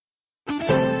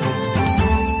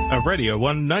Radio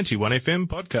 191 FM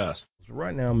podcast.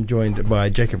 Right now I'm joined by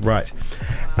Jacob Wright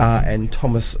and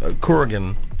Thomas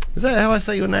Corrigan. Is that how I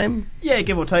say your name? Yeah,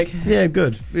 give or take. Yeah,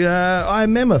 good.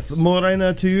 I'm Mammoth.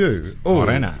 Morena to you. Oh.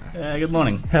 Morena. Good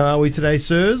morning. How are we today,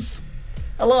 sirs?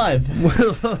 Alive.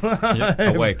 Yep,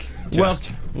 awake.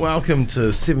 Welcome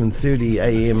to 7:30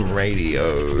 a.m.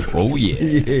 radio. Oh, yeah.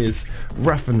 Yes,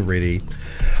 rough and ready.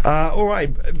 All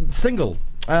right, single.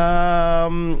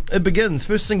 It begins.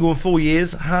 First single in 4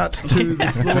 years. Heart to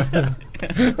the Slaughter.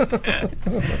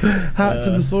 Heart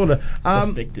to the Slaughter.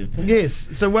 Perspective. Yes.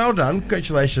 So well done.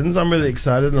 Congratulations. I'm really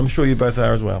excited, and I'm sure you both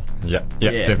are as well. Yep,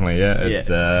 definitely. Yeah, it's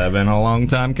been a long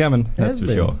time coming. That's for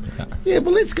sure. Yeah.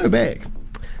 Well, let's go back.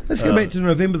 Let's go back to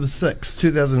November the 6th,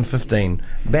 2015.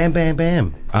 Bam Bam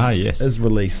Bam. Ah, yes. Is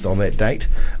released on that date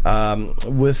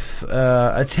with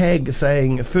a tag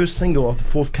saying first single off the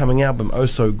forthcoming album, Oh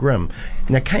So Grim.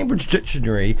 Now, Cambridge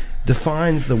Dictionary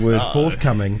defines the word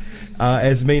forthcoming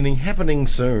as meaning happening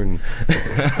soon.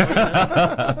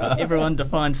 Everyone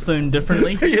defines soon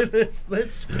differently.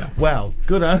 Wow,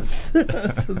 good answer.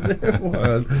 That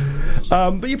was.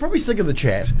 But you're probably sick of the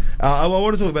chat. I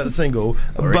want to talk about the single,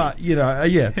 but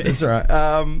that's all right.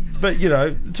 But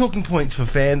talking points for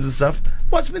fans and stuff.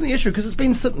 What's been the issue? Because it's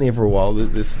been sitting there for a while.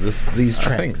 These tracks.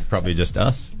 I think probably just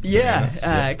us.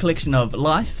 A collection of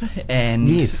life and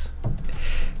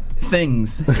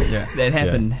things that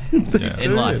happen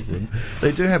in life.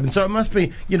 They do happen. So it must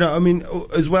be,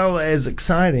 as well as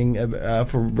exciting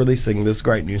for releasing this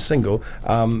great new single,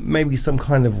 maybe some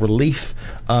kind of relief.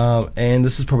 And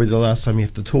this is probably the last time you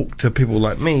have to talk to people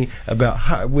like me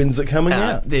about when's it coming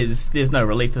out. There's no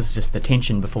relief. It's just the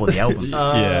tension before the album.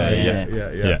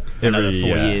 Yeah. Another 4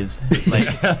 years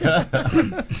later.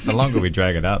 The longer we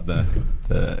drag it out, the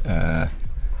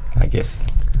I guess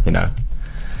the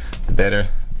better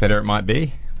it might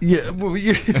be. Yeah, well,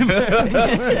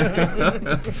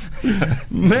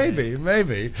 maybe.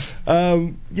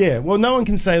 Well, no one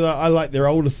can say that I like their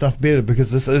older stuff better because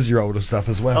this is your older stuff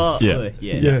as well.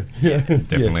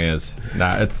 Definitely is.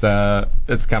 No,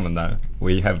 it's coming though.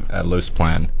 We have a loose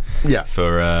plan.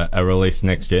 For a release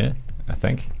next year, I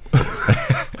think.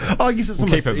 I guess we'll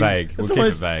keep it vague. We'll keep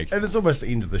it vague. And it's almost the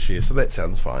end of this year, so that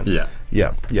sounds fine. Yeah,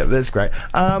 that's great.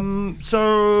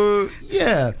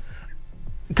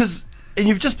 Because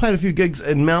you've just played a few gigs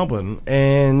in Melbourne,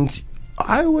 and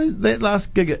that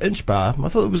last gig at Inch Bar, I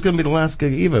thought it was going to be the last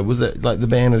gig ever. Was it like the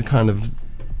band had kind of...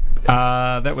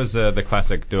 that was the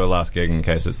classic do a last gig in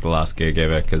case it's the last gig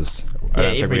ever, because I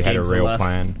don't think we had a real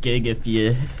plan. Gig if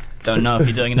you don't know if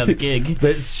you're doing another gig.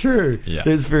 That's true. Yeah.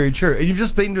 That's very true. And you've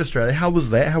just been to Australia. How was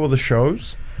that? How were the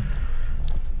shows?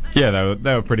 Yeah,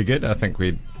 they were pretty good. I think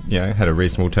we had a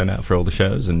reasonable turnout for all the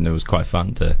shows, and it was quite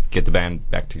fun to get the band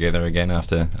back together again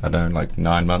after, 10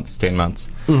 months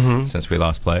since we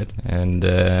last played. And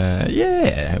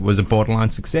it was a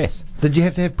borderline success. Did you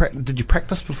did you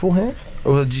practice beforehand,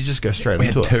 or did you just go straight into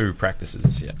it? We had 2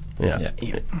 practices. Yeah.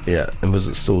 And was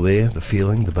it still there? The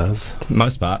feeling, the buzz?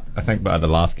 Most part. I think by the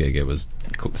last gig it was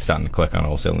starting to click on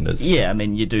all cylinders. Yeah, I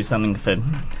mean, you do something for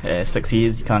 6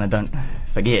 years, you kind of don't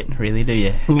forget, really, do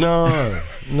you? No.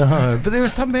 But there are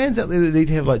some bands out there that need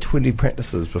to have like 20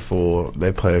 practices before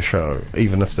they play a show,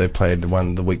 even if they played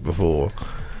one the week before.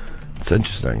 It's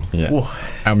interesting. Yeah. Ooh,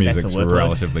 our music's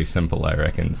relatively simple, I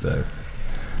reckon, so...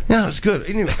 No, it's good.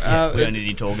 Anyway, we only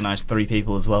need to organise 3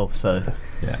 people as well, so...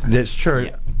 Yeah. That's true.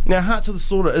 Yeah. Now, Heart to the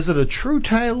Slaughter, is it a true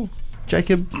tale,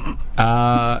 Jacob?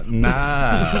 Nah,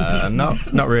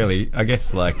 not really. I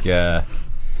guess, the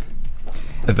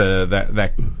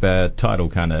title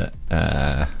kind of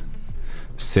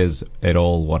says it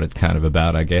all what it's kind of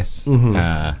about, I guess.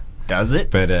 Mm-hmm. Does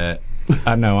it? But I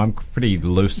don't know, I'm pretty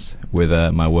loose with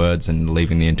my words and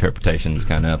leaving the interpretations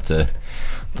kind of up to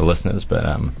the listeners,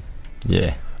 but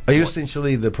yeah. Are you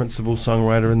essentially the principal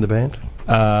songwriter in the band?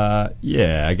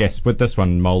 Yeah, I guess. With this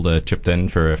one, Mulder chipped in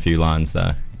for a few lines,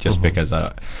 though, just because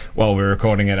while we were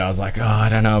recording it, I was like, I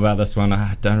don't know about this one.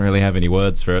 I don't really have any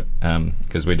words for it,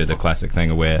 because we did the classic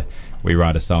thing where we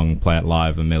write a song, play it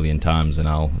live a million times, and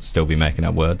I'll still be making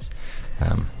up words.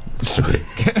 I'll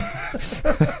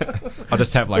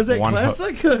just have like one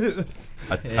classic? hook.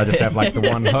 I just have like the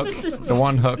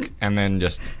one hook, and then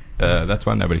just... that's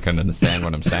why nobody can understand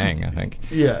what I'm saying, I think.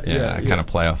 I kind of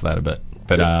play off that a bit.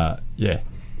 But, yeah.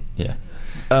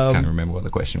 Can't remember what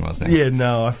the question was now. Yeah,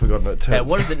 no, I've forgotten it too.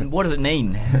 What does it mean? What does it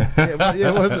mean?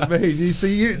 You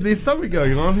see, there's something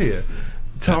going on here.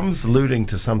 Tom's alluding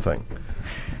to something.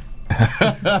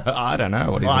 I don't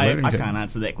know what he's alluding to. I can't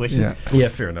answer that question. Yeah,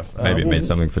 fair enough. Maybe it meant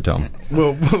something for Tom.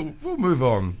 We'll move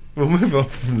on. We'll move on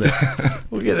from that.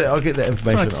 I'll get that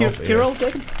information off. Kirill,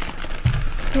 Jacob?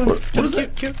 What is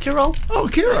it? Cure-all? Oh,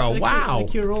 Kiro, The wow.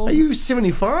 Cure-all. Are you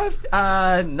 75?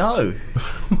 No.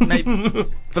 Maybe.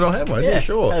 But I'll have one, yeah,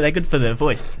 sure. No, they're good for the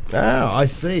voice. Oh, I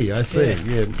see. Yeah. Are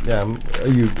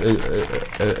you,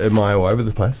 am I all over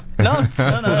the place? No,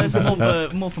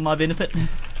 it's more for my benefit.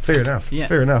 Fair enough. Yeah.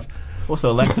 Fair enough.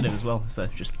 Also a laxative as well, so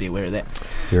just be aware of that.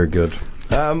 Very good.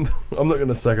 I'm not going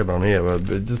to suck it on here, but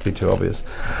it'd just be too obvious.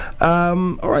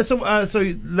 All right, so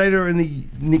later in the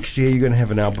next year, you're going to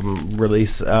have an album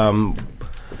release.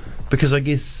 Because I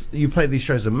guess you played these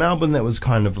shows in Melbourne. That was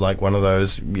kind of like one of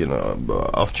those,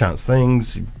 off chance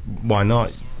things. Why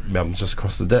not? Melbourne's just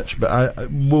across the ditch. But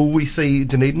will we see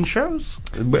Dunedin shows?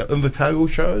 Invercargill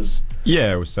shows?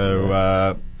 Yeah, so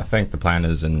I think the plan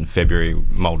is in February,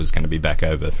 Mulder's going to be back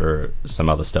over for some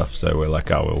other stuff. So we're like,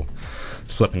 we'll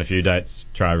slip in a few dates,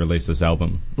 try release this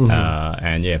album.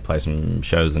 And play some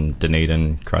shows in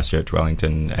Dunedin, Christchurch,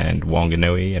 Wellington, and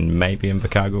Wanganui, and maybe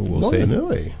Invercargill. We'll see.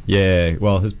 Wanganui? Yeah,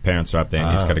 well, his parents are up there,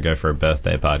 and he's got to go for a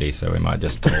birthday party, so we might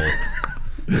just all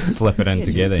slip it in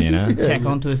together, Tack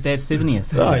on to his dad's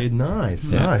 70th. Oh, nice.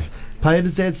 Play at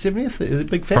his dad's 70th? Is he a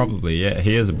big fan? Probably, yeah.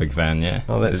 He is a big fan, yeah.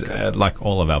 Oh, that's good. Like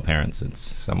all of our parents, it's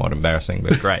somewhat embarrassing,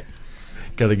 but great.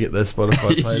 Got to get those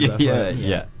Spotify plays up.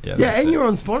 Yeah, and you're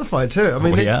on Spotify too. I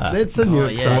mean, that's a new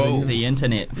exciting. The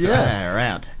internet.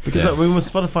 Yeah. Out. Because was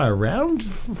Spotify around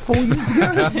 4 years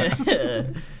ago?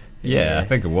 Yeah, I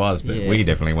think it was, but we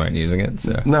definitely weren't using it.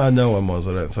 So. No one was,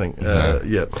 I don't think. No.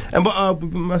 Yeah. And we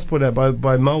must point out,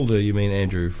 by Mulder, you mean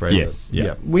Andrew Fraser? Yes.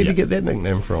 Yeah. Where did you get that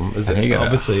nickname from? Is he it got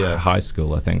obviously high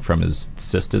school, I think, from his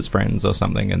sister's friends or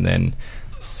something, and then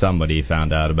somebody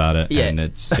found out about it, and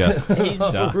it's just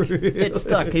stuck. It's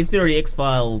stuck. He's very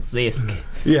X-Files-esque.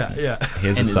 Yeah.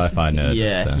 He's a sci-fi nerd.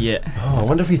 Yeah. Oh, I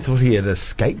wonder if he thought he had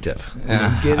escaped it.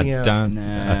 I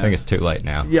think it's too late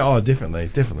now. Yeah, definitely.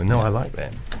 No, I like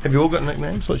that. Have you all got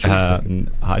nicknames? What's your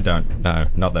I don't know.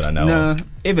 Not that I know of. No,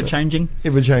 ever-changing.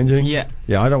 Ever-changing? Yeah.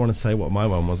 Yeah, I don't want to say what my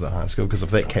one was at high school, because if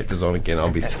that catches on again,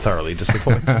 I'll be thoroughly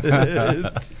disappointed.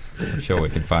 I'm sure we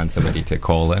can find somebody to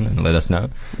call in and let us know.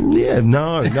 Yeah,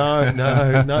 no.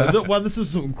 Well, this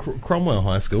is Cromwell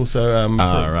High School, so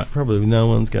right. Probably no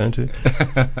one's going to.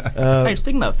 Hey,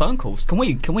 speaking about phone calls, can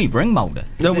we bring Mulder?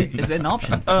 Is that an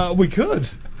option? We could.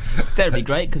 That'd be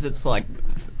great, because it's like...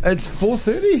 It's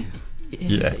 4:30.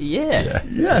 Yeah.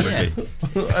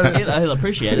 He'll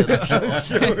appreciate it.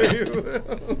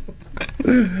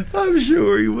 I'm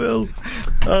sure he will.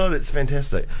 Oh, that's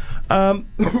fantastic. All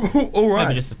right.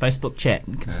 Maybe just a Facebook chat,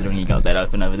 considering you got that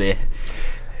open over there.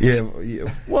 Yeah.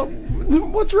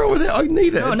 What's wrong with it? I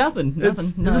need it. Oh, nothing. No,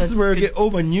 this is where I get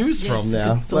all my news from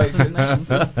now. Is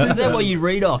that what you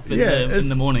read off in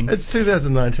the mornings? It's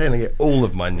 2019. I get all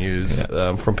of my news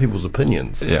from people's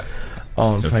opinions. Yeah.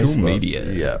 On social Facebook.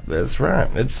 Media. Yeah, that's right.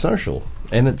 It's social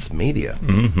and it's media.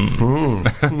 Great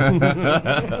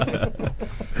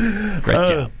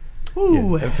job.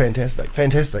 Yeah,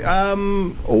 fantastic.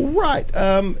 All right.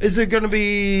 Is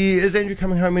Andrew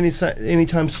coming home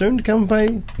anytime soon to come and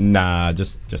play? Nah,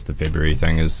 just the February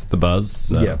thing is the buzz.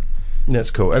 So. Yeah.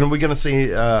 That's cool. And are we going to see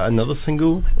another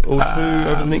single or two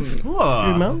over the next few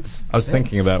months? I was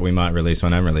thinking about we might release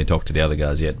one. I haven't really talked to the other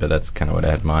guys yet, but that's kind of what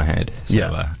I had in my head.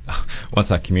 So,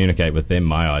 once I communicate with them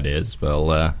my ideas,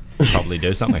 we'll probably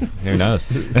do something. Who knows?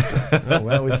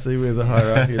 Well, we see where the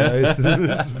hierarchy lays in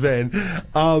this band.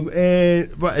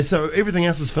 Right, so everything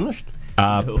else is finished?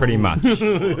 Pretty much.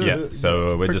 Yeah.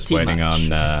 So we're just waiting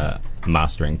on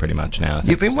mastering pretty much now.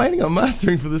 You've been waiting on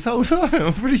mastering for this whole time.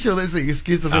 I'm pretty sure that's the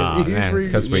excuse of it's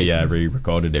because we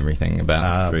re-recorded everything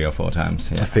about 3 or 4 times.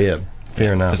 Yeah.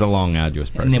 Fair enough. It's a long, arduous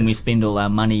process. And then we spend all our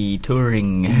money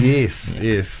touring. Yes.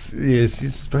 You're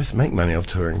supposed to make money off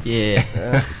touring.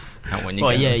 Yeah.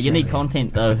 You need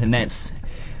content though, and that's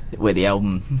where the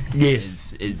album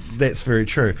is. That's very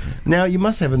true. Now, you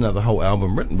must have another whole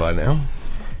album written by now.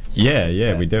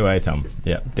 Yeah, we do, Tom.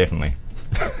 Yeah, definitely.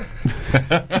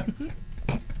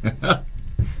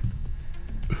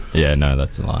 Yeah, no,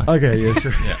 that's a lie. Okay, yeah,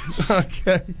 sure.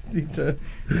 Okay.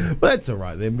 Well, that's all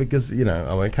right then, because,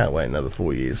 I can't wait another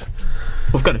 4 years.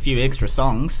 We've got a few extra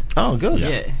songs. Oh, good.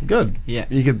 Yeah. Good. Yeah.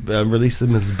 You could release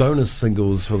them as bonus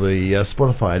singles for the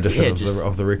Spotify edition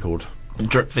of the record.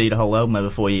 Drip feed a whole album over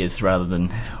 4 years rather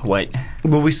than wait.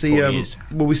 Will we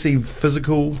see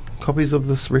physical copies of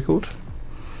this record?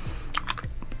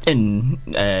 In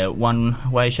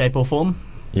one way, shape, or form.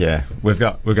 Yeah, we've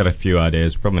got a few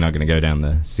ideas. Probably not going to go down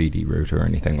the CD route or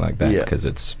anything like that because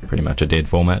it's pretty much a dead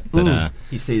format. But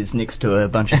he says next to a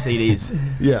bunch of CDs.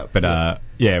 Yeah, but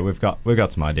we've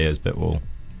got some ideas, but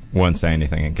won't say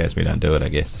anything in case we don't do it, I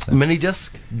guess. So. Mini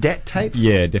disc, DAT tape.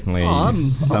 Yeah, definitely I'm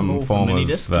some all form for mini of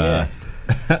disc,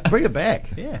 Bring it back.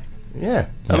 Yeah. Yeah.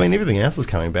 I mean, everything else is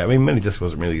coming back. I mean, Minidisc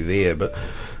wasn't really there, but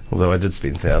although I did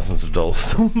spend thousands of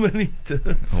dollars on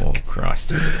Minidisc. Oh,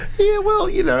 Christ. Yeah, well,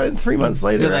 and 3 months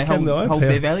later, Do they hold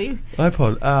their value?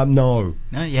 iPod. No.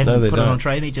 No, you haven't they put it don't. on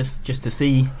trade me just to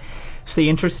see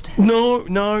interest. No.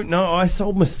 I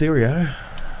sold my stereo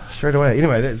straight away.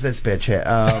 Anyway, that's bad chat.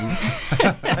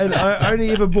 And I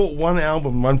only ever bought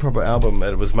one proper album,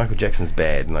 and it was Michael Jackson's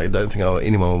Bad, and I don't think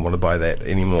anyone would want to buy that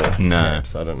anymore. No.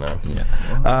 Perhaps, I don't know. Yeah.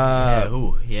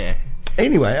 Yeah.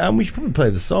 Anyway, we should probably play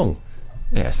the song.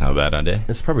 Yeah, it's not a bad idea.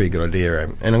 It's probably a good idea,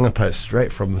 and I'm going to play it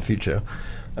straight from the future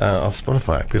off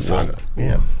Spotify. Because Hope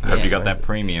you got that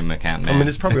premium account, man. I mean,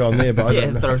 it's probably on there, but I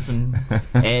don't know. Throw some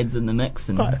ads in the mix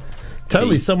and. Right.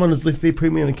 Totally, someone has left their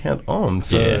premium account on.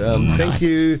 So thank nice.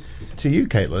 you to you,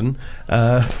 Caitlin,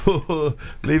 for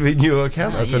leaving your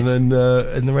account open in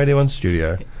the Radio 1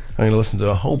 studio. I'm going to listen to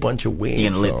a whole bunch of weird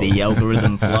You're going to let songs. the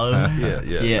algorithm flow.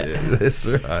 Yeah.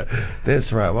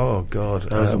 That's right. Oh, God.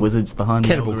 Those wizards behind the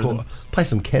Cannibal algorithm. Corpse. Play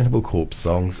some Cannibal Corpse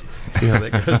songs. See how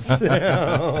that goes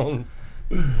down.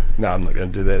 No, I'm not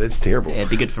going to do that. It's terrible. Yeah, it'd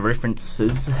be good for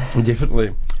references.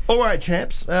 Definitely. All right,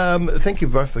 chaps. Thank you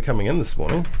both for coming in this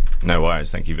morning. No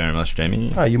worries. Thank you very much,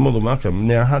 Jamie. Oh, you're more than welcome.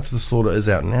 Now, Heart to the Slaughter is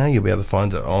out now. You'll be able to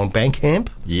find it on Bandcamp,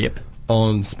 Yep.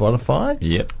 on Spotify,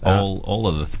 All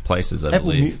of the places, I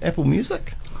believe. Apple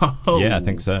Music. Yeah, I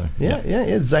think so.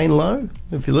 Yeah. Zane Lowe,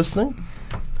 if you're listening.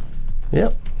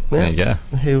 Yep. Yeah. There you go.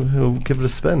 He'll give it a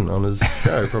spin on his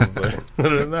show, probably. I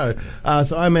don't know.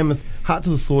 So I Mammoth, Heart to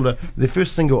the Slaughter, their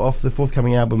first single off the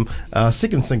forthcoming album,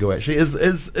 second single actually,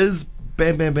 is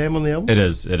Bam Bam Bam on the album? It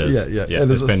is. Yeah. Yeah,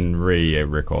 it's been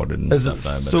re-recorded and Is stuff. it though,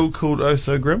 but still called Oh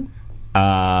So Grim?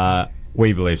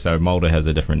 we believe so. Mulder has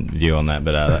a different view on that,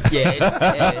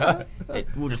 but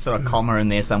We'll just throw a comma in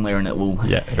there somewhere, and it will.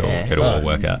 Yeah, it'll all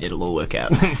work out. It'll all work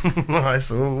out. Nice.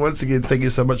 Well, once again, thank you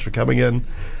so much for coming in.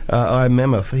 I'm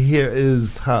Mammoth. Here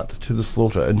is Heart to the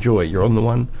Slaughter. Enjoy. You're on the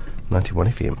 191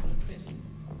 FM.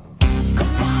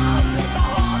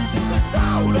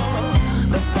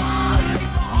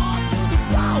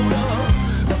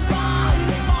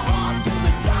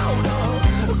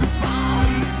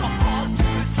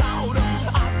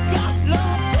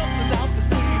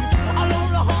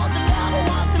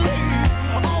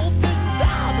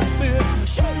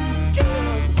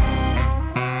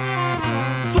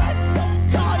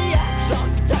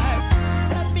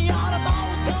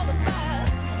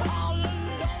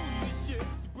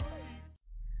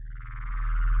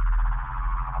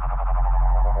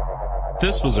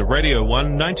 This was a Radio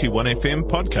 191 FM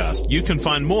podcast. You can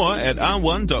find more at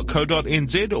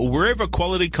r1.co.nz or wherever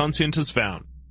quality content is found.